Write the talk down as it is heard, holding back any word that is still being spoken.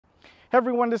Hey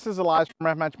everyone, this is Elias from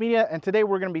Rev Match Media, and today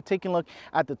we're going to be taking a look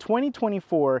at the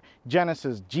 2024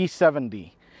 Genesis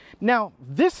G70. Now,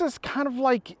 this is kind of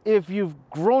like if you've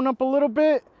grown up a little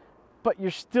bit, but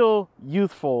you're still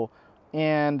youthful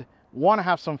and want to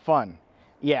have some fun.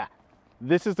 Yeah,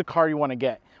 this is the car you want to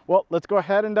get. Well, let's go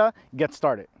ahead and get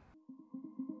started.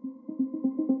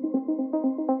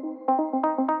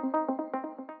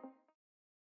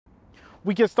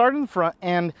 We get started in the front,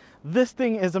 and this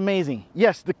thing is amazing.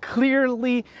 Yes, the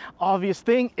clearly obvious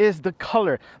thing is the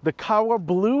color. The Kawah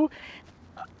Blue,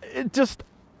 it just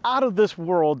out of this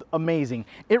world amazing.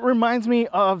 It reminds me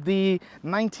of the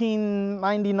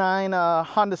 1999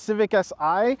 Honda Civic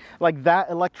Si, like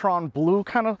that electron blue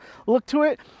kind of look to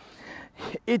it.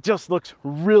 It just looks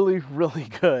really, really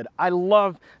good. I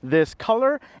love this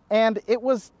color, and it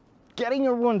was getting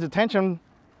everyone's attention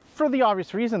for the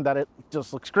obvious reason that it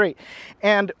just looks great.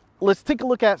 And let's take a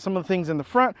look at some of the things in the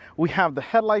front. We have the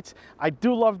headlights. I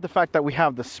do love the fact that we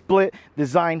have the split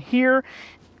design here.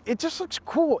 It just looks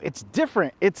cool. It's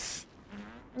different. It's,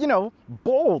 you know,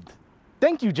 bold.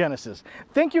 Thank you, Genesis.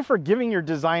 Thank you for giving your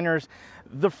designers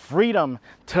the freedom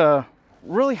to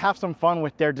really have some fun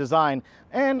with their design,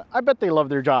 and I bet they love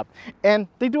their job, and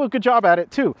they do a good job at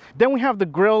it too. Then we have the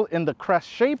grille in the crest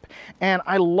shape, and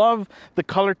I love the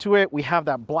color to it. We have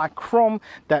that black chrome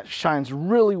that shines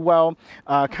really well,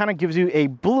 kind of gives you a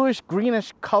bluish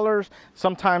greenish colors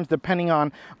sometimes depending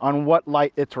on what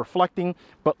light it's reflecting,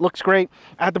 but looks great.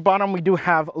 At the bottom we do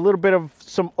have a little bit of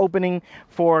some opening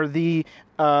for the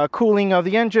cooling of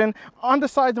the engine. On the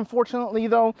sides, unfortunately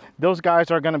though, those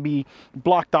guys are going to be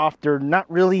blocked off. They're not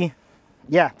really,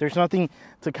 yeah, there's nothing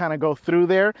to kind of go through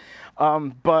there,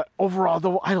 but overall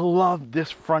though, I love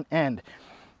this front end.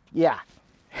 Yeah,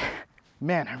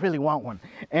 man, I really want one.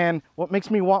 And what makes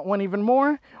me want one even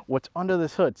more, what's under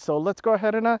this hood. So let's go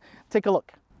ahead and take a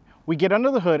look. We get under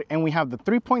the hood and we have the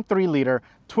 3.3 liter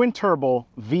twin turbo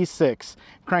V6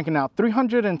 cranking out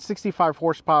 365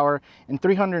 horsepower and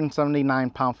 379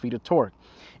 pound-feet of torque.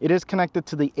 It is connected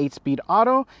to the 8-speed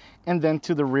auto and then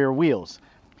to the rear wheels.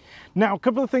 Now, a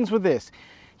couple of things with this.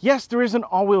 Yes, there is an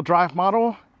all-wheel drive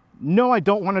model. No, I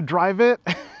don't want to drive it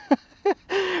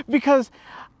because,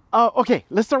 okay,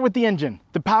 let's start with the engine.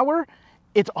 The power,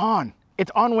 it's on.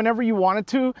 It's on whenever you want it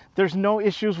to. There's no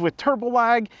issues with turbo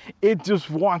lag. It just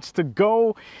wants to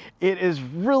go. It is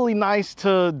really nice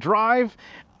to drive.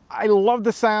 I love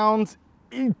the sounds.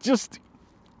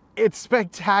 It's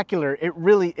spectacular. It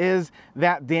really is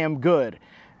that damn good.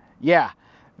 Yeah.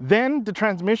 Then the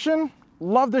transmission,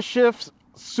 love the shifts.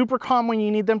 Super calm when you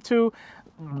need them to.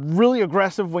 Really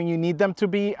aggressive when you need them to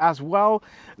be as well.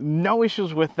 No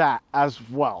issues with that as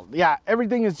well. Yeah,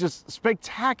 everything is just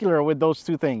spectacular with those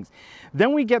two things.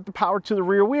 Then we get the power to the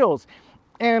rear wheels,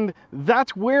 and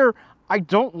that's where I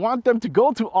don't want them to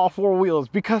go to all four wheels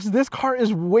because this car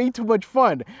is way too much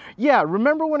fun. Yeah,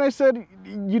 remember when I said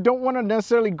you don't want to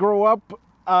necessarily grow up,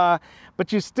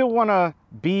 but you still want to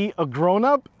be a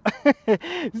grown-up?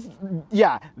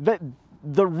 Yeah,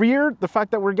 the rear, the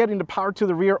fact that we're getting the power to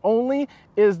the rear only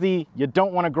is the you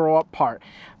don't want to grow up part,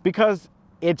 because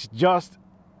it's just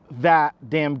that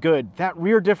damn good. That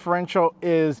rear differential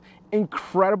is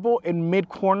incredible in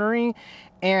mid-cornering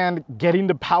and getting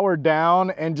the power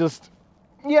down, and just,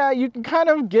 yeah, you can kind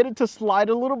of get it to slide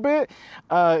a little bit.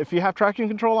 If you have traction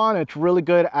control on, it's really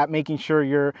good at making sure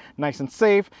you're nice and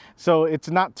safe. So it's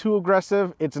not too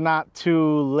aggressive, it's not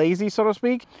too lazy, so to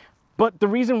speak. But the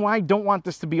reason why I don't want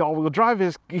this to be all-wheel drive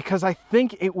is because I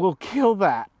think it will kill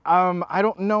that. I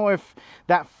don't know if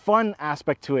that fun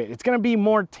aspect to it. It's going to be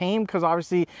more tame because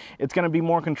obviously it's going to be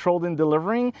more controlled in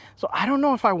delivering. So I don't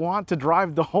know if I want to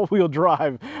drive the all-wheel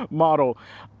drive model.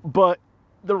 But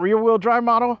the rear-wheel drive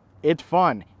model, it's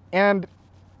fun. And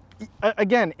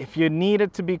again, if you need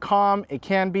it to be calm, it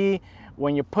can be.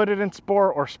 When you put it in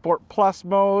Sport or Sport Plus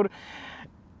mode,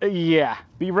 yeah,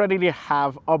 be ready to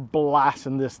have a blast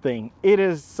in this thing. It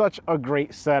is such a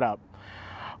great setup.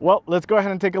 Well, let's go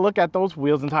ahead and take a look at those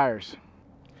wheels and tires.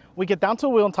 We get down to the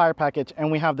wheel and tire package,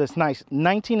 and we have this nice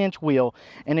 19-inch wheel,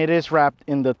 and it is wrapped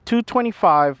in the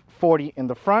 225/40 in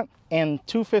the front and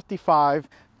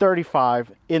 255/35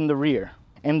 in the rear.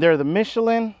 And they're the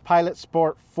Michelin Pilot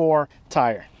Sport 4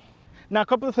 tire. Now, a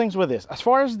couple of things with this. As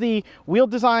far as the wheel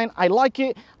design, I like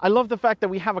it. I love the fact that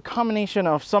we have a combination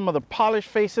of some of the polished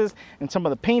faces and some of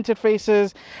the painted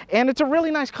faces. And it's a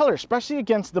really nice color, especially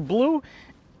against the blue.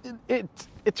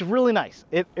 It's really nice.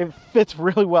 It fits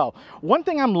really well. One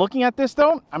thing I'm looking at this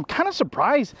though, I'm kind of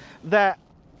surprised that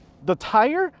the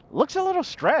tire looks a little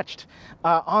stretched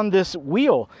on this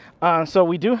wheel. So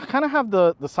we do kind of have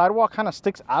the sidewall kind of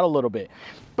sticks out a little bit.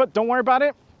 But don't worry about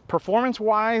it.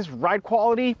 Performance-wise, ride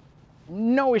quality,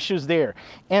 no issues there.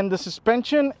 And the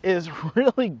suspension is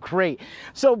really great.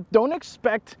 So don't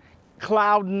expect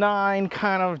Cloud 9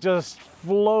 kind of just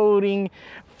floating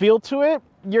feel to it.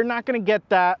 You're not going to get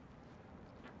that,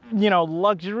 you know,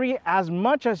 luxury as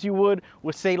much as you would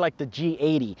with, say, like the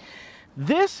G80.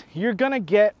 This, you're going to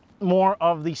get more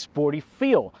of the sporty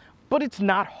feel, but it's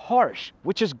not harsh,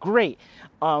 which is great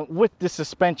with the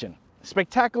suspension.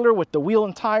 Spectacular with the wheel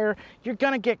and tire. You're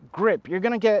gonna get grip. You're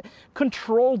gonna get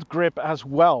controlled grip as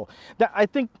well. That, I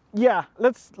think, yeah,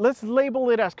 let's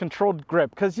label it as controlled grip,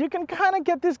 because you can kind of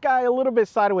get this guy a little bit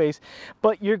sideways,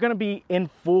 but you're gonna be in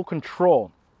full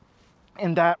control.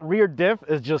 And that rear diff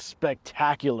is just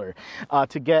spectacular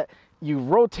to get you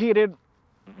rotated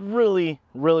really,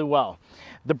 really well.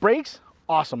 The brakes,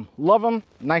 awesome, love them.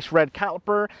 Nice red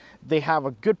caliper. They have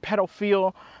a good pedal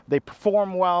feel. They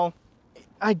perform well.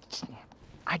 I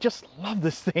just love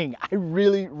this thing. I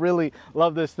really, really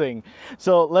love this thing.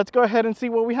 So let's go ahead and see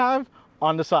what we have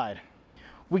on the side.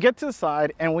 We get to the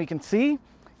side and we can see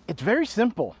it's very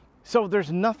simple. So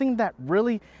there's nothing that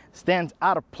really stands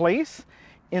out of place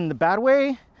in the bad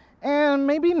way, and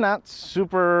maybe not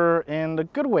super in the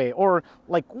good way, or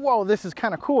like, whoa, this is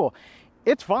kind of cool.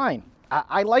 It's fine.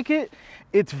 I like it.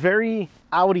 It's very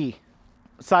Audi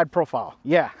side profile,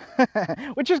 yeah.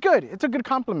 Which is good. It's a good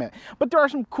compliment, but there are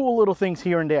some cool little things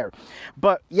here and there.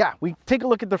 But yeah, we take a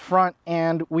look at the front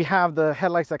and we have the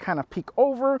headlights that kind of peek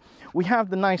over. We have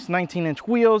the nice 19-inch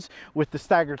wheels with the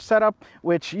staggered setup,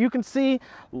 which you can see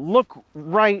look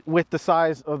right with the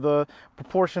size of the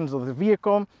proportions of the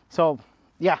vehicle. So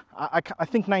yeah, I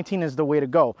think 19 is the way to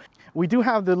go. We do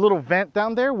have the little vent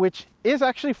down there, which is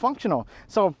actually functional.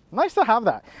 So nice to have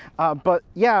that. But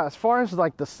yeah, as far as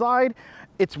like the side,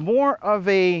 it's more of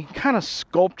a kind of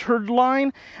sculptured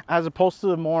line as opposed to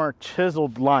the more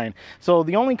chiseled line. So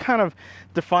the only kind of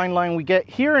defined line we get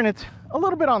here, and it's a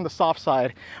little bit on the soft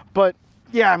side, but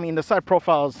yeah, I mean, the side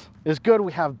profile is good.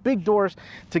 We have big doors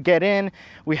to get in.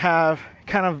 We have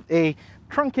kind of a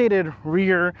truncated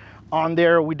rear on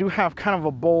there. We do have kind of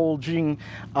a bulging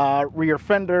rear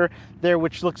fender there,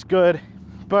 which looks good.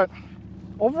 But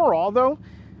overall though,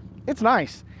 it's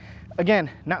nice. Again,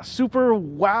 not super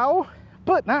wow,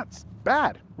 but not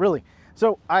bad, really.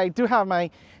 So I do have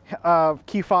my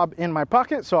key fob in my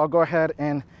pocket, so I'll go ahead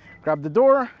and grab the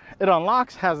door. It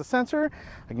unlocks, has a sensor.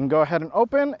 I can go ahead and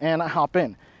open, and I hop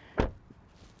in.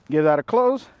 Give that a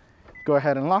close, go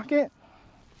ahead and lock it.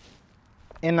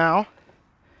 And now,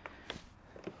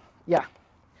 yeah,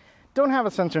 don't have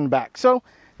a sensor in the back. So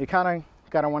you kind of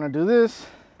gotta wanna do this,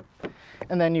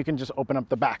 and then you can just open up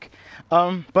the back.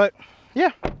 But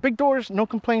yeah, big doors, no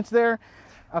complaints there.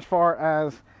 As far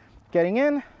as getting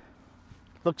in,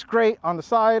 looks great on the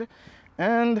side,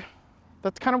 and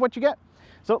that's kind of what you get.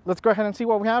 So let's go ahead and see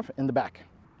what we have in the back.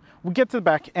 We get to the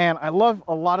back, and I love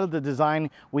a lot of the design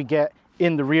we get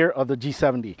in the rear of the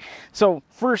G70. So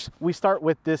first, we start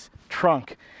with this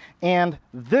trunk, and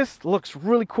this looks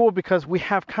really cool because we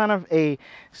have kind of a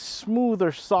smooth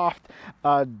or soft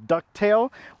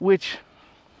ducktail, which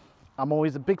I'm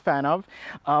always a big fan of,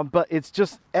 but it's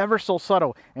just ever so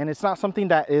subtle, and it's not something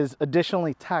that is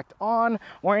additionally tacked on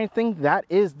or anything. That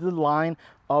is the line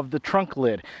of the trunk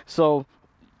lid. So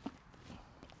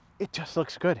it just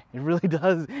looks good. It really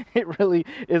does. It really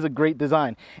is a great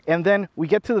design. And then we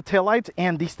get to the taillights,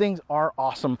 and these things are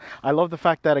awesome. I love the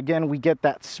fact that, again, we get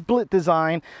that split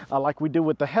design like we do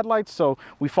with the headlights. So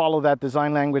we follow that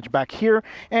design language back here,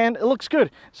 and it looks good.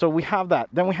 So we have that.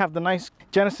 Then we have the nice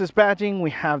Genesis badging.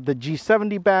 We have the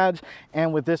G70 badge,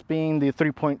 and with this being the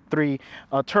 3.3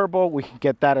 turbo, we can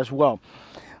get that as well.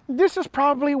 This is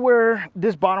probably where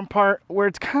this bottom part, where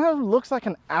it kind of looks like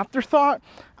an afterthought.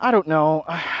 I don't know.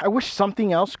 I wish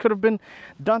something else could have been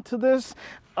done to this,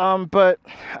 but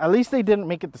at least they didn't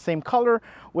make it the same color,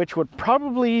 which would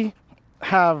probably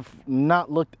have not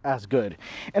looked as good.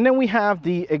 And then we have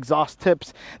the exhaust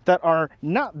tips that are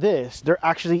not this, they're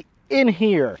actually in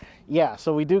here. Yeah,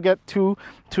 so we do get two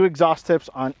exhaust tips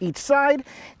on each side.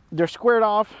 They're squared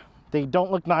off. They don't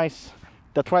look nice.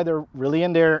 That's why they're really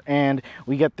in there, and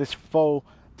we get this faux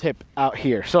tip out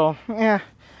here. So yeah,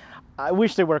 I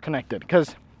wish they were connected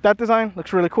because that design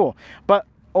looks really cool. But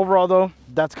overall though,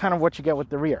 that's kind of what you get with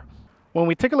the rear. When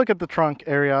we take a look at the trunk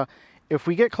area, if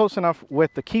we get close enough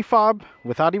with the key fob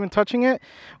without even touching it,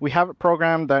 we have it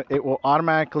programmed that it will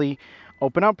automatically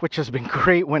open up, which has been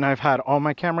great when I've had all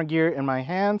my camera gear in my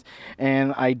hands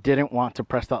and I didn't want to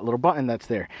press that little button that's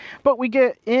there. But we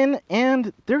get in,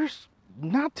 and there's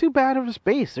not too bad of a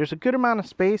space. There's a good amount of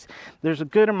space. There's a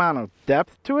good amount of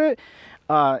depth to it,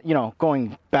 you know,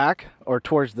 going back or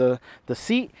towards the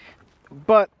seat.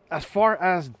 But as far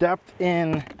as depth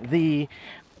in the,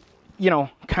 you know,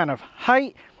 kind of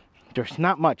height, there's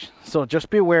not much. So just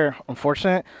be aware,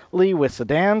 unfortunately, with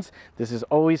sedans, this is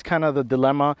always kind of the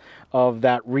dilemma of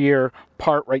that rear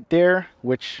part right there,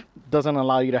 which doesn't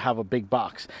allow you to have a big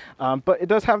box. But it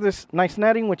does have this nice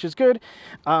netting, which is good.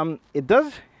 It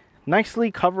does nicely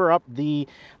cover up the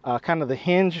kind of the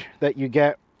hinge that you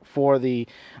get for the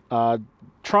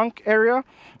trunk area.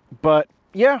 But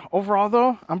yeah, overall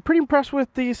though, I'm pretty impressed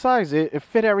with the size. It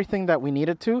fit everything that we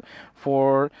needed to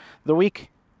for the week.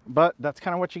 But that's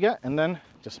kind of what you get, and then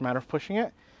just a matter of pushing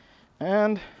it,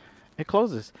 and it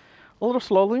closes a little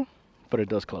slowly, but it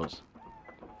does close.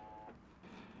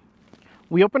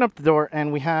 We open up the door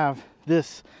and we have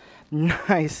this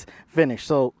nice finish.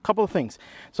 So a couple of things.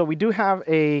 So we do have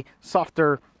a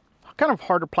softer, kind of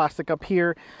harder plastic up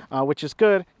here, which is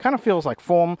good. Kind of feels like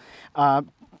foam.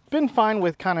 Been fine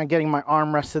with kind of getting my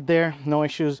arm rested there, no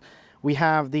issues. We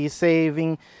have the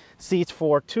saving seats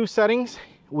for 2 settings.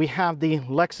 We have the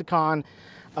Lexicon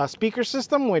speaker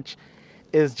system, which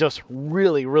is just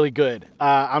really, really good.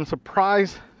 I'm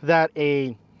surprised that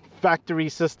a factory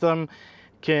system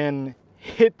can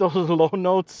hit those low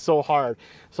notes so hard.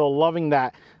 So loving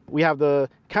that. We have the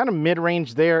kind of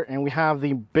mid-range there, and we have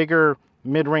the bigger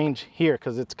mid-range here,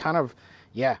 because it's kind of,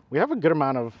 yeah, we have a good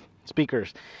amount of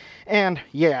speakers. And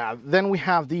yeah, then we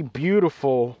have the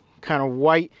beautiful kind of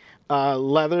white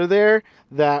leather there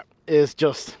that is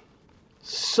just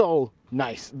so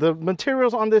nice. The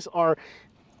materials on this are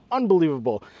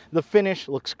unbelievable. The finish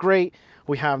looks great.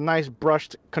 We have nice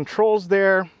brushed controls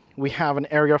there. We have an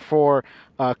area for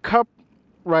a cup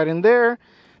right in there.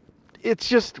 It's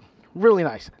just really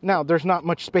nice. Now, there's not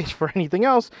much space for anything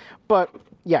else, but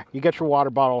yeah, you get your water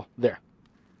bottle there.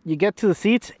 You get to the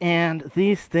seats, and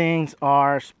these things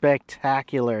are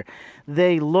spectacular.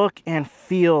 They look and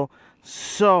feel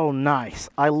so nice.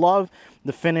 I love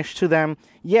the finish to them.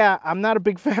 Yeah, I'm not a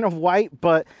big fan of white,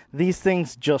 but these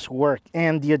things just work,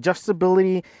 and the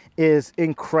adjustability is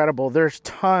incredible. There's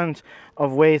tons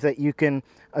of ways that you can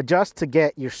adjust to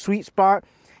get your sweet spot.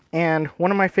 And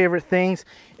one of my favorite things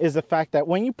is the fact that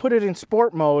when you put it in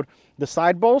sport mode, the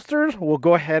side bolsters will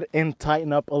go ahead and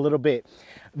tighten up a little bit.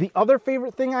 The other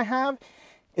favorite thing I have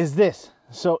is this.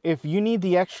 So if you need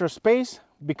the extra space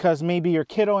because maybe your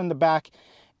kiddo in the back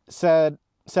says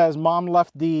mom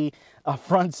left the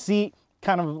front seat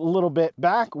kind of a little bit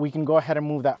back, we can go ahead and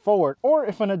move that forward. Or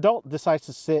if an adult decides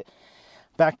to sit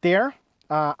back there,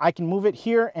 I can move it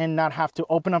here and not have to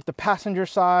open up the passenger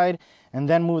side and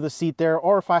then move the seat there.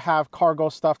 Or if I have cargo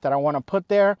stuff that I want to put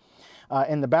there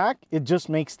in the back, it just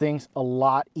makes things a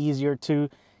lot easier to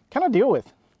kind of deal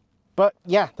with. But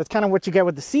yeah, that's kind of what you get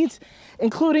with the seats,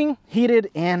 including heated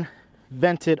and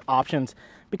vented options,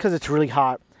 because it's really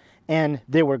hot, and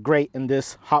they were great in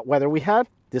this hot weather we had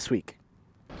this week.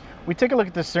 We take a look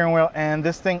at the steering wheel, and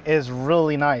this thing is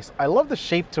really nice. I love the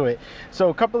shape to it. So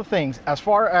a couple of things. As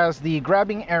far as the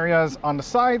grabbing areas on the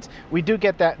sides, we do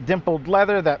get that dimpled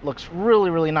leather that looks really,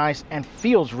 really nice and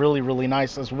feels really, really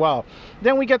nice as well.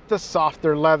 Then we get the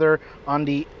softer leather on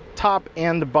the top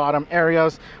and the bottom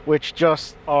areas, which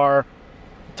just are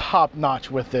top notch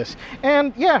with this.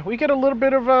 And yeah, we get a little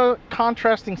bit of a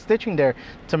contrasting stitching there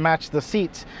to match the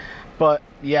seats. But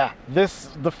yeah, the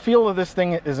feel of this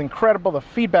thing is incredible. The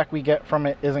feedback we get from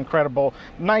it is incredible.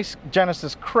 Nice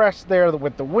Genesis crest there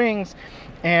with the wings,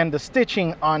 and the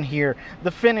stitching on here,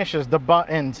 the finishes, the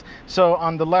buttons. So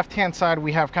on the left hand side,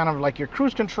 we have kind of like your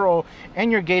cruise control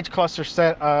and your gauge cluster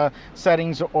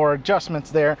settings or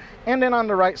adjustments there. And then on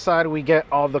the right side, we get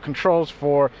all the controls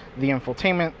for the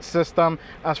infotainment system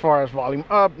as far as volume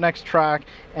up, next track,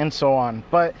 and so on.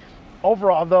 But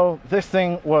overall though, this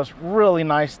thing was really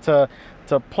nice to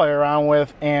play around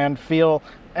with and feel,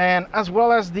 and as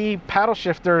well as the paddle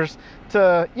shifters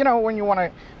to, you know, when you want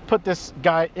to put this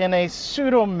guy in a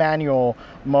pseudo manual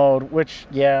mode, which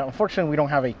yeah, unfortunately we don't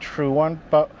have a true one,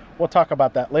 but we'll talk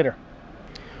about that later.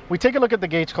 We take a look at the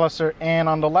gauge cluster, and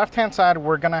on the left hand side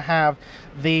we're gonna have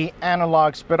the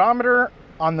analog speedometer.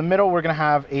 On the middle we're gonna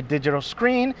have a digital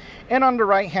screen, and on the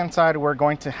right hand side we're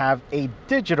going to have a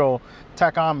digital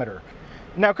tachometer.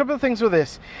 Now, a couple of things with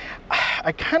this.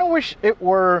 I kind of wish it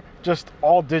were just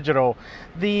all digital.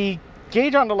 The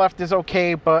gauge on the left is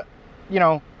okay, but you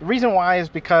know, the reason why is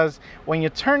because when you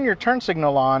turn your turn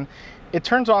signal on, it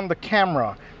turns on the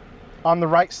camera on the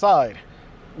right side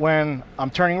when I'm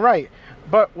turning right.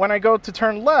 But when I go to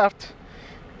turn left,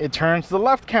 it turns the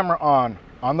left camera on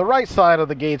the right side of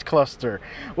the gauge cluster,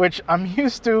 which I'm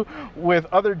used to with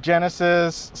other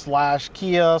Genesis /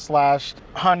 Kia /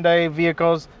 Hyundai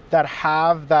vehicles that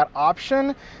have that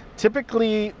option.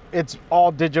 Typically it's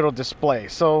all digital display.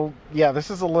 So yeah,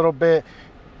 this is a little bit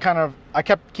I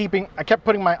kept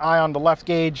putting my eye on the left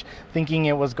gauge, thinking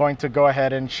it was going to go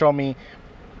ahead and show me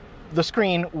the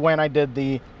screen when I did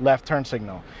the left turn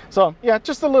signal. So yeah,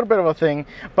 just a little bit of a thing.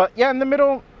 But yeah, in the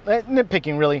middle,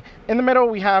 nitpicking really, in the middle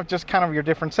we have just kind of your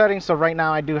different settings. So right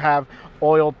now I do have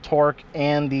oil, torque,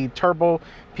 and the turbo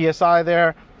PSI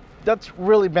there. That's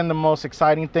really been the most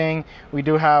exciting thing. We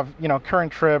do have, you know,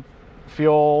 current trip,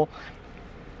 fuel,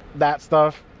 that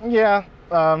stuff. Yeah,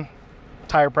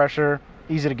 tire pressure,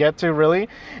 easy to get to really,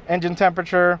 engine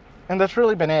temperature, and that's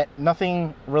really been it.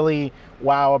 Nothing really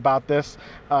wow about this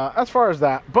as far as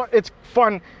that, but it's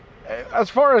fun. As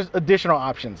far as additional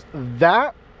options,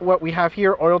 that what we have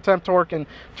here, oil, temp, torque, and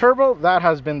turbo, that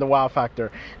has been the wow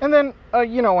factor. And then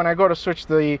you know, when I go to switch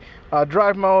the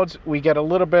drive modes, we get a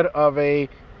little bit of a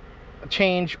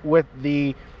change with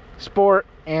the sport,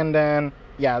 and then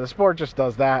yeah, the sport just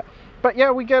does that. But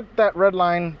yeah, we get that red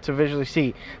line to visually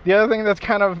see. The other thing that's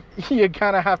kind of you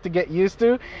kind of have to get used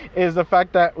to is the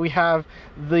fact that we have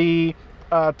the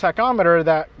tachometer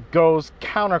that goes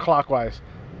counterclockwise.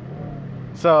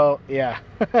 So yeah,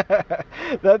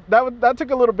 that took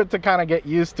a little bit to kind of get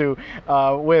used to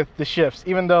with the shifts,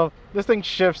 even though this thing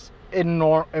shifts in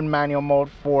manual mode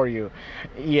for you.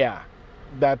 Yeah,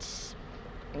 that's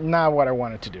not what I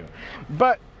wanted to do,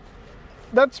 but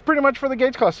that's pretty much for the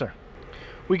gauge cluster.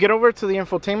 We get over to the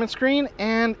infotainment screen,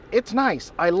 and it's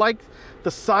nice. I like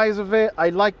the size of it. I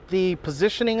like the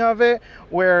positioning of it,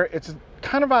 where it's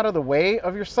kind of out of the way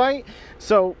of your sight.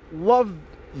 So love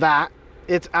that.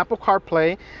 It's Apple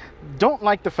CarPlay. Don't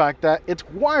like the fact that it's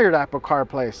wired Apple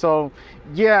CarPlay. So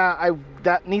yeah,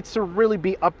 that needs to really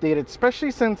be updated,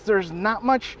 especially since there's not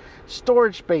much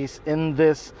storage space in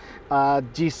this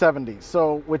G70,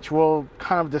 so which we'll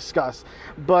kind of discuss.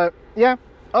 But yeah,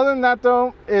 other than that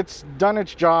though, it's done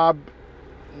its job.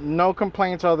 No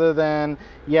complaints other than,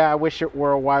 yeah, I wish it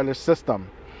were a wireless system.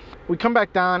 We come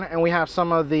back down and we have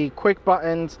some of the quick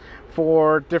buttons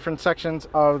for different sections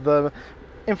of the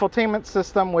infotainment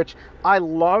system, which I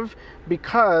love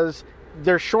because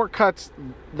they're shortcuts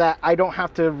that I don't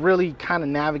have to really kind of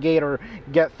navigate or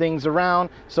get things around.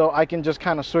 So I can just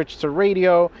kind of switch to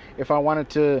radio if I wanted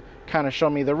to kind of show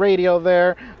me the radio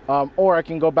there, or I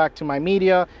can go back to my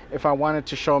media if I wanted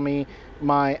to show me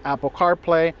my Apple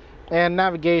CarPlay, and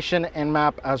navigation and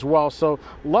map as well. So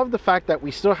love the fact that we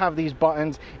still have these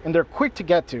buttons and they're quick to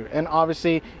get to. And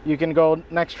obviously you can go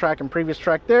next track and previous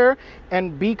track there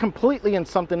and be completely in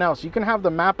something else. You can have the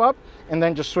map up and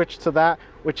then just switch to that,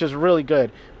 which is really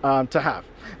good to have.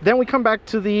 Then we come back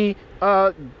to the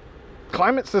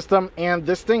climate system, and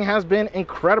this thing has been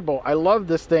incredible. I love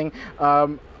this thing.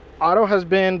 Auto has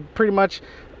been pretty much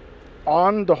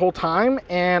on the whole time,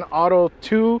 and auto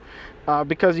 2,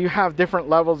 because you have different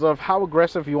levels of how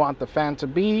aggressive you want the fan to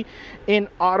be in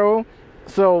auto.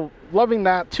 So loving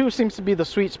that. 2 seems to be the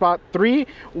sweet spot. 3,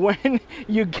 when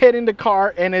you get in the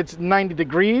car and it's 90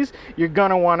 degrees, you're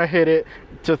gonna want to hit it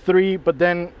to 3, but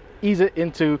then ease it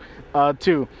into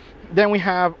 2. Then we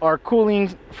have our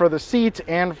cooling for the seats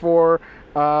and for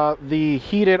the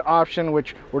heated option,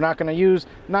 which we're not going to use.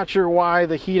 Not sure why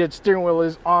the heated steering wheel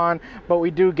is on, but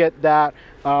we do get that,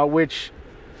 which,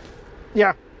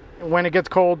 yeah, when it gets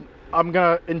cold, I'm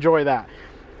gonna enjoy that.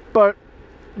 But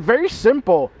very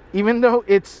simple, even though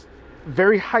it's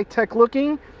very high-tech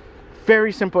looking,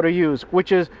 very simple to use,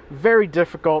 which is very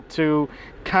difficult to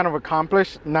kind of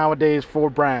accomplish nowadays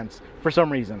for brands for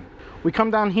some reason. We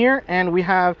come down here and we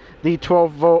have the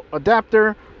 12-volt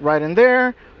adapter right in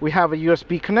there. We have a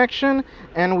USB connection,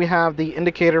 and we have the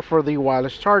indicator for the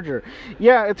wireless charger.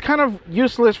 Yeah, it's kind of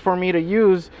useless for me to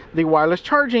use the wireless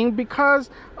charging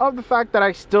because of the fact that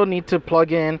I still need to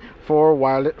plug in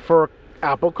for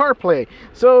Apple CarPlay.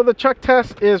 So the chuck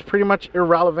test is pretty much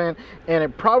irrelevant, and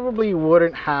it probably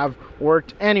wouldn't have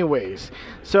worked anyways.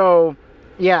 So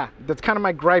yeah, that's kind of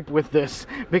my gripe with this,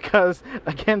 because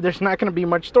again, there's not going to be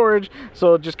much storage,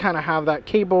 so just kind of have that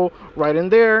cable right in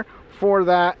there for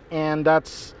that, and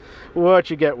that's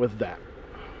what you get with that.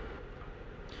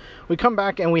 We come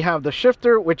back and we have the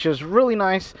shifter, which is really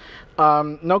nice.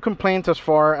 No complaints as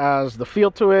far as the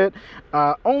feel to it.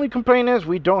 Only complaint is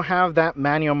we don't have that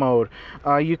manual mode.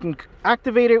 You can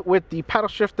activate it with the paddle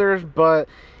shifters, but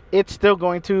it's still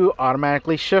going to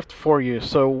automatically shift for you,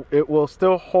 so it will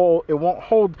still hold, it won't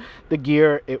hold the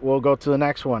gear, it will go to the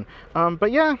next one.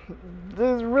 But yeah,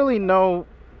 there's really no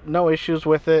issues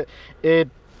with it.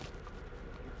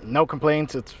 No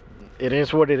complaints. It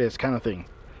is what it is, kind of thing.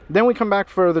 Then we come back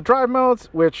for the drive modes,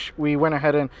 which we went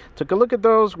ahead and took a look at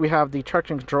those. We have the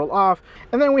traction control off,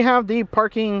 and then we have the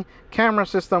parking camera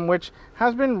system, which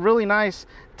has been really nice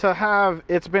to have.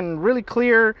 It's been really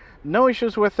clear, no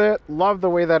issues with it. Love the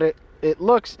way that it it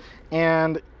looks.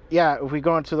 And yeah, if we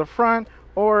go into the front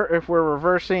or if we're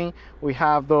reversing, we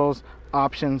have those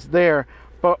options there.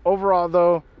 But overall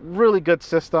though, really good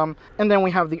system. And then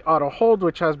we have the auto hold,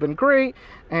 which has been great,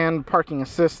 and parking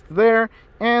assist there,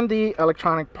 and the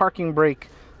electronic parking brake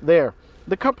there.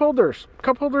 The cup holders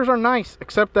are nice,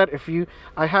 except that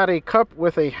I had a cup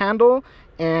with a handle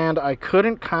and I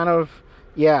couldn't kind of,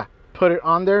 yeah, put it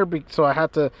on there, so I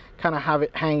had to kind of have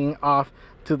it hanging off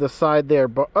to the side there.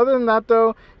 But other than that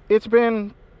though, it's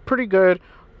been pretty good.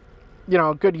 You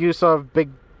know, good use of big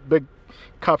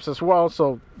cups as well,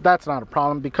 so that's not a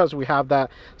problem because we have that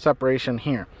separation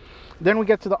here. Then we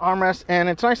get to the armrest, and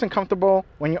it's nice and comfortable.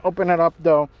 When you open it up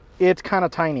though, it's kind of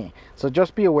tiny, so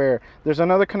just be aware. There's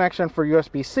another connection for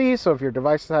USB-C, so if your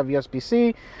devices have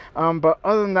USB-C, but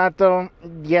other than that though,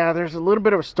 yeah, there's a little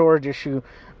bit of a storage issue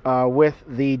with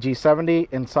the G70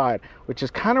 inside, which is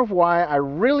kind of why I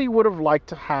really would have liked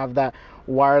to have that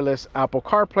wireless Apple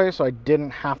CarPlay, so I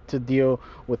didn't have to deal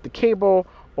with the cable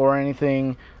or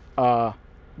anything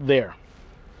there.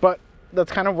 But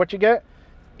that's kind of what you get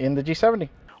in the G70.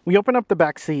 We open up the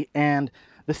back seat, and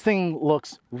this thing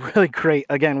looks really great.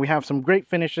 Again, we have some great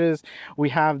finishes. We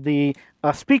have the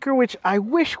speaker, which I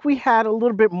wish we had a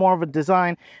little bit more of a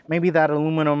design, maybe that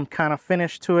aluminum kind of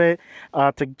finish to it,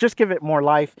 to just give it more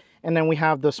life. And then we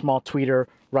have the small tweeter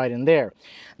right in there.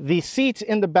 The seats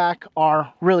in the back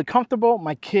are really comfortable.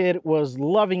 My kid was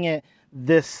loving it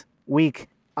this week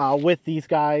with these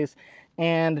guys,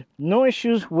 and no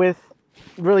issues with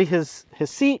really his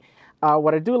seat.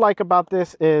 What I do like about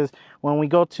this is when we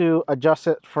go to adjust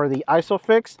it for the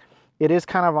ISOFIX, it is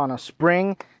kind of on a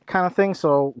spring kind of thing,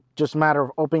 so just a matter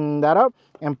of opening that up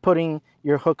and putting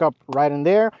your hookup right in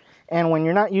there. And when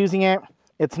you're not using it,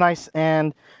 it's nice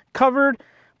and covered,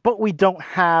 but we don't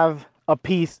have a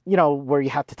piece, you know, where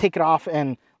you have to take it off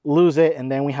and lose it,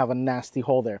 and then we have a nasty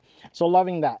hole there. So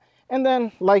loving that. And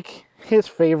then, like his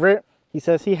favorite, he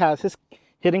says he has his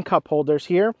hidden cup holders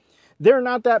here. They're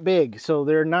not that big, so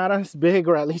they're not as big,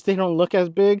 or at least they don't look as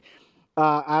big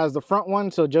as the front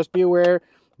one, so just be aware,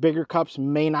 bigger cups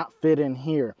may not fit in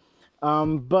here.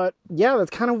 But yeah,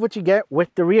 that's kind of what you get with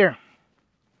the rear.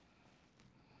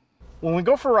 When we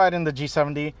go for a ride in the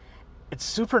G70, it's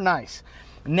super nice.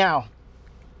 Now,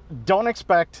 don't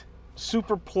expect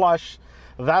super plush.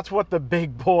 That's what the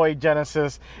big boy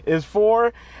Genesis is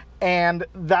for, and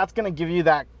that's gonna give you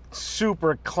that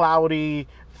super cloudy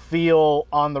feel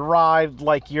on the ride,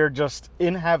 like you're just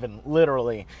in heaven,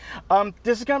 literally.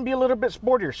 This is gonna be a little bit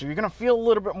sportier, so you're gonna feel a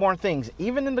little bit more things,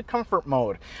 even in the comfort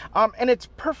mode. And it's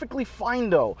perfectly fine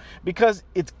though, because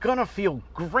it's gonna feel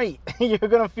great. You're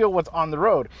gonna feel what's on the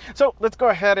road. So let's go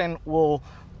ahead and we'll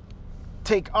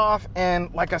take off, and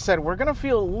like I said, we're gonna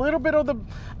feel a little bit of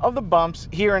the bumps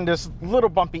here in this little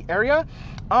bumpy area,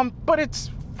 but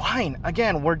it's fine.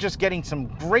 Again, we're just getting some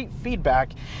great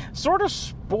feedback, sort of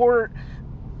sport,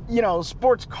 you know,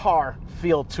 sports car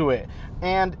feel to it.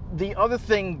 And the other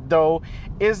thing though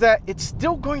is that it's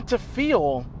still going to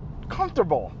feel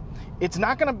comfortable. It's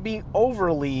not going to be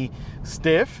overly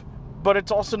stiff, but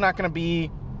it's also not going to be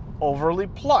overly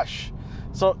plush.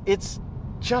 So it's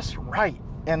just right.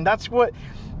 And that's what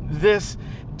this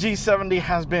G70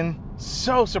 has been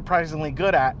so surprisingly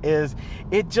good at, is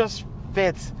it just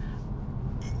fits.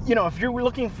 You know, if you're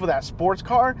looking for that sports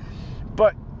car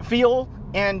but feel,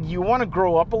 and you want to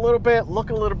grow up a little bit, look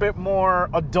a little bit more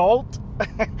adult,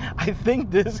 I think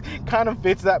this kind of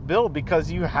fits that bill, because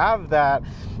you have that,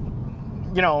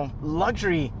 you know,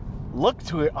 luxury look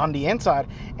to it on the inside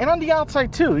and on the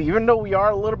outside too. Even though we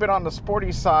are a little bit on the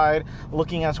sporty side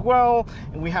looking as well,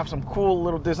 and we have some cool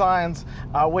little designs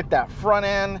with that front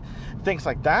end, things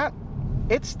like that,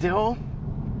 it still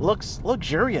looks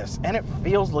luxurious and it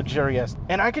feels luxurious.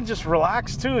 And I can just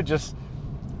relax too, just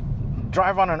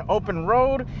drive on an open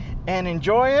road and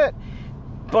enjoy it,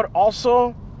 but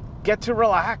also get to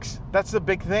relax. That's the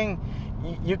big thing.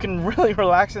 You can really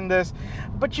relax in this,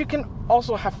 but you can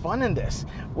also have fun in this,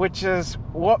 which is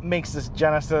what makes this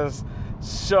Genesis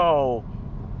so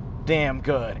damn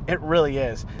good. It really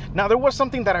is. Now, there was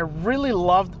something that I really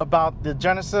loved about the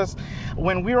Genesis.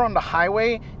 When we were on the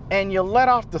highway and you let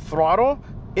off the throttle,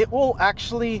 it will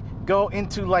actually go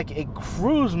into like a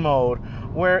cruise mode,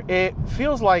 where it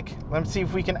feels like, let's see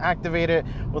if we can activate it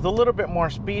with a little bit more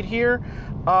speed here.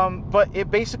 But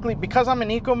it basically, because I'm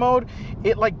in eco mode,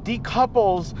 it like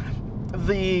decouples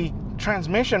the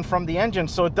transmission from the engine,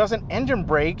 so it doesn't engine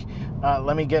brake.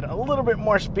 Let me get a little bit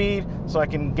more speed so I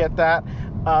can get that.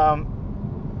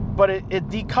 But it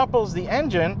decouples the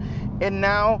engine, and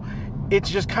now it's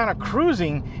just kind of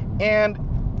cruising, and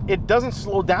it doesn't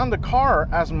slow down the car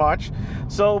as much.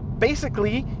 So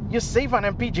basically you save on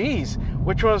MPGs,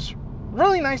 which was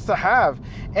really nice to have.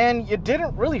 And you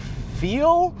didn't really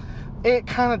feel it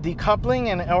kind of decoupling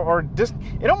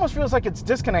it almost feels like it's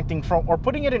disconnecting from, or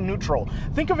putting it in neutral.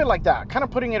 Think of it like that, kind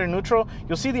of putting it in neutral.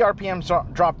 You'll see the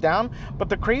RPMs drop down, but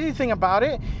the crazy thing about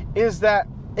it is that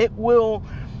it will,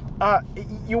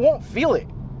 you won't feel it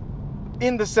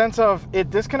in the sense of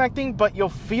it disconnecting, but you'll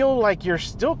feel like you're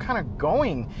still kind of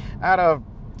going at a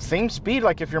same speed,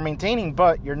 like if you're maintaining,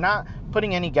 but you're not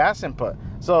putting any gas input.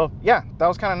 So yeah, that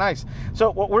was kind of nice.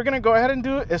 So what we're gonna go ahead and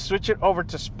do is switch it over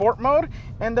to sport mode,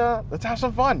 and let's have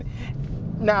some fun.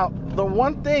 Now, the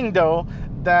one thing though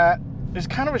that is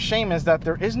kind of a shame is that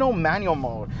there is no manual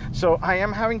mode. So I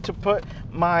am having to put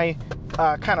my,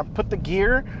 kind of put the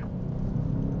gear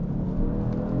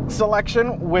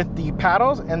selection with the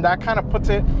paddles, and that kind of puts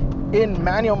it in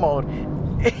manual mode.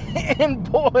 And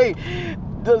boy,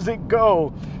 does it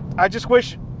go. I just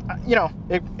wish, you know,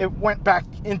 it went back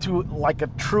into like a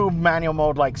true manual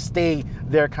mode, like stay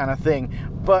there kind of thing.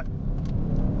 But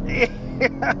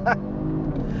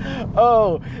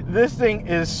oh, this thing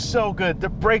is so good. The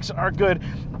brakes are good.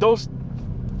 Those,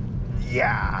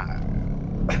 yeah,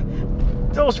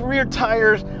 those rear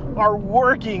tires are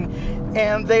working,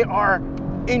 and they are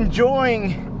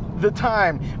enjoying the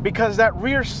time, because that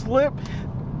rear slip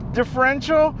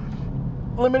differential,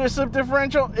 limited slip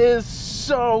differential, is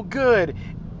so good.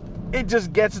 It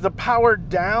just gets the power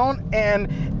down, and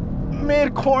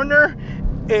mid corner,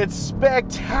 it's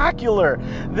spectacular.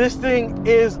 This thing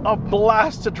is a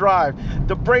blast to drive.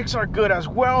 The brakes are good as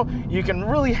well. You can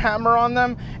really hammer on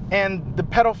them, and the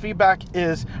pedal feedback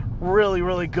is really,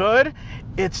 really good.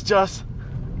 It's just,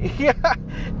 yeah,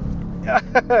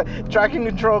 traction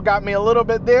control got me a little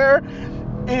bit there.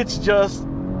 It's just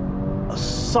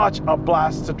such a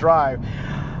blast to drive.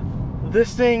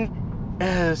 This thing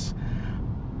is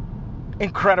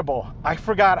incredible. I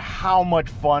forgot how much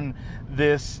fun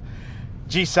this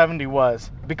G70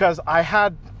 was, because I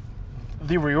had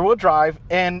the rear wheel drive,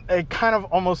 and it kind of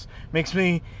almost makes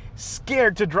me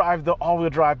scared to drive the all-wheel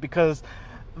drive, because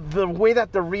the way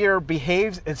that the rear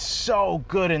behaves is so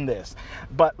good in this.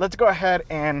 But let's go ahead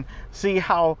and see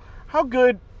how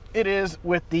good it is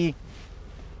with the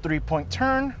 3-point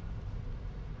turn.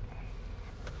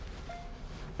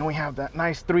 And we have that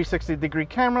nice 360-degree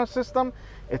camera system.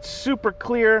 It's super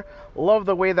clear. Love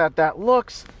the way that that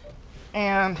looks.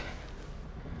 And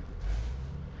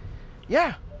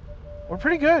yeah, we're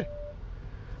pretty good.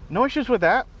 No issues with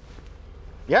that.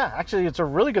 Yeah, actually, it's a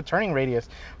really good turning radius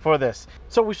for this.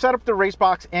 So we set up the race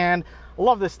box, and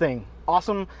love this thing.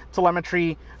 Awesome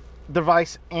telemetry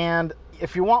device. And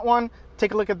if you want one,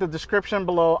 take a look at the description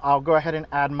below. I'll go ahead and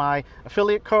add my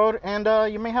affiliate code, and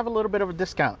you may have a little bit of a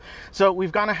discount. So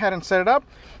we've gone ahead and set it up,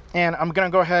 and I'm gonna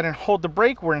go ahead and hold the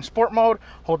brake. We're in sport mode.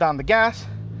 Hold down the gas,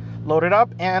 load it up,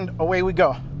 and away we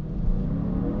go.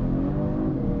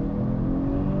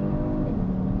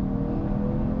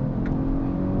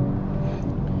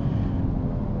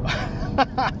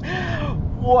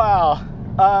 Wow,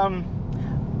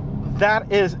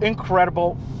 that is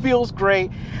incredible. Feels great.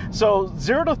 So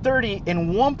 0 to 30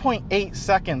 in 1.8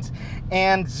 seconds,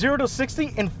 and 0 to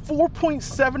 60 in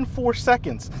 4.74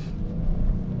 seconds.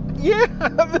 Yeah,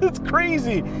 that's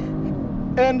crazy.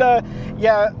 And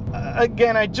yeah,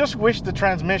 again, I just wish the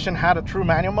transmission had a true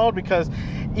manual mode, because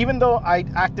even though I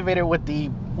activate it with the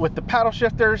paddle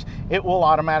shifters, it will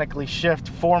automatically shift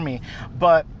for me.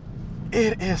 But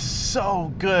it is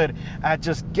so good at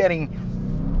just getting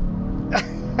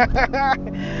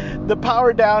the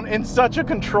power down in such a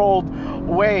controlled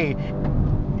way.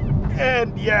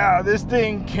 And yeah, this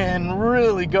thing can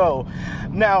really go.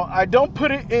 Now, I don't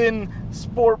put it in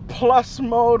Sport Plus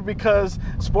mode, because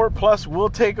Sport Plus will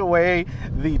take away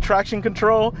the traction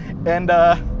control, and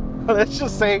let's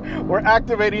just say we're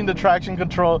activating the traction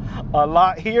control a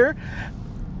lot here.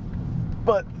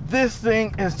 But this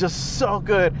thing is just so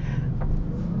good.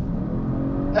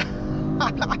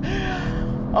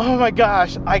 Oh my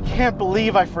gosh, I can't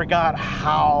believe I forgot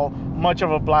how much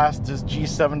of a blast this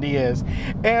G70 is.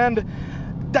 And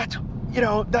that's, you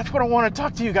know, that's what I want to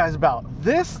talk to you guys about.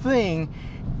 This thing,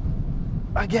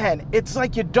 again, it's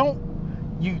like you don't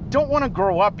want to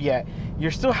grow up yet.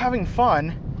 You're still having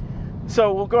fun.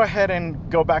 So we'll go ahead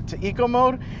and go back to eco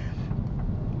mode.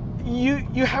 You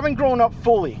haven't grown up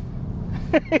fully.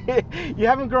 You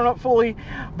haven't grown up fully,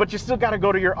 but you still got to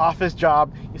go to your office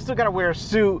job. You still got to wear a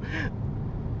suit,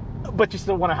 but you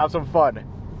still want to have some fun.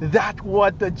 That's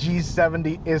what the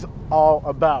G70 is all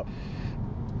about.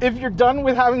 If you're done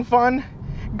with having fun,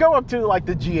 go up to like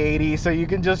the G80, so you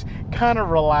can just kind of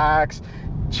relax,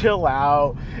 chill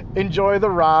out, enjoy the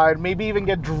ride, maybe even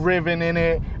get driven in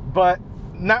it. But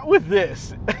not with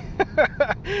this.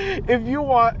 If you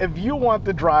want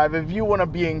to drive, if you want to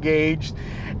be engaged,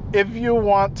 if you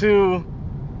want to,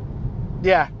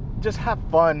 yeah, just have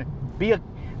fun, be a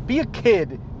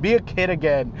kid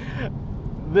again,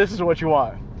 this is what you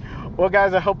want. Well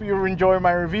guys, I hope you enjoy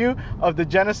my review of the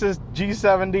Genesis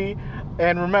G70,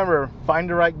 and remember, find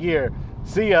the right gear.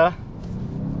 See ya.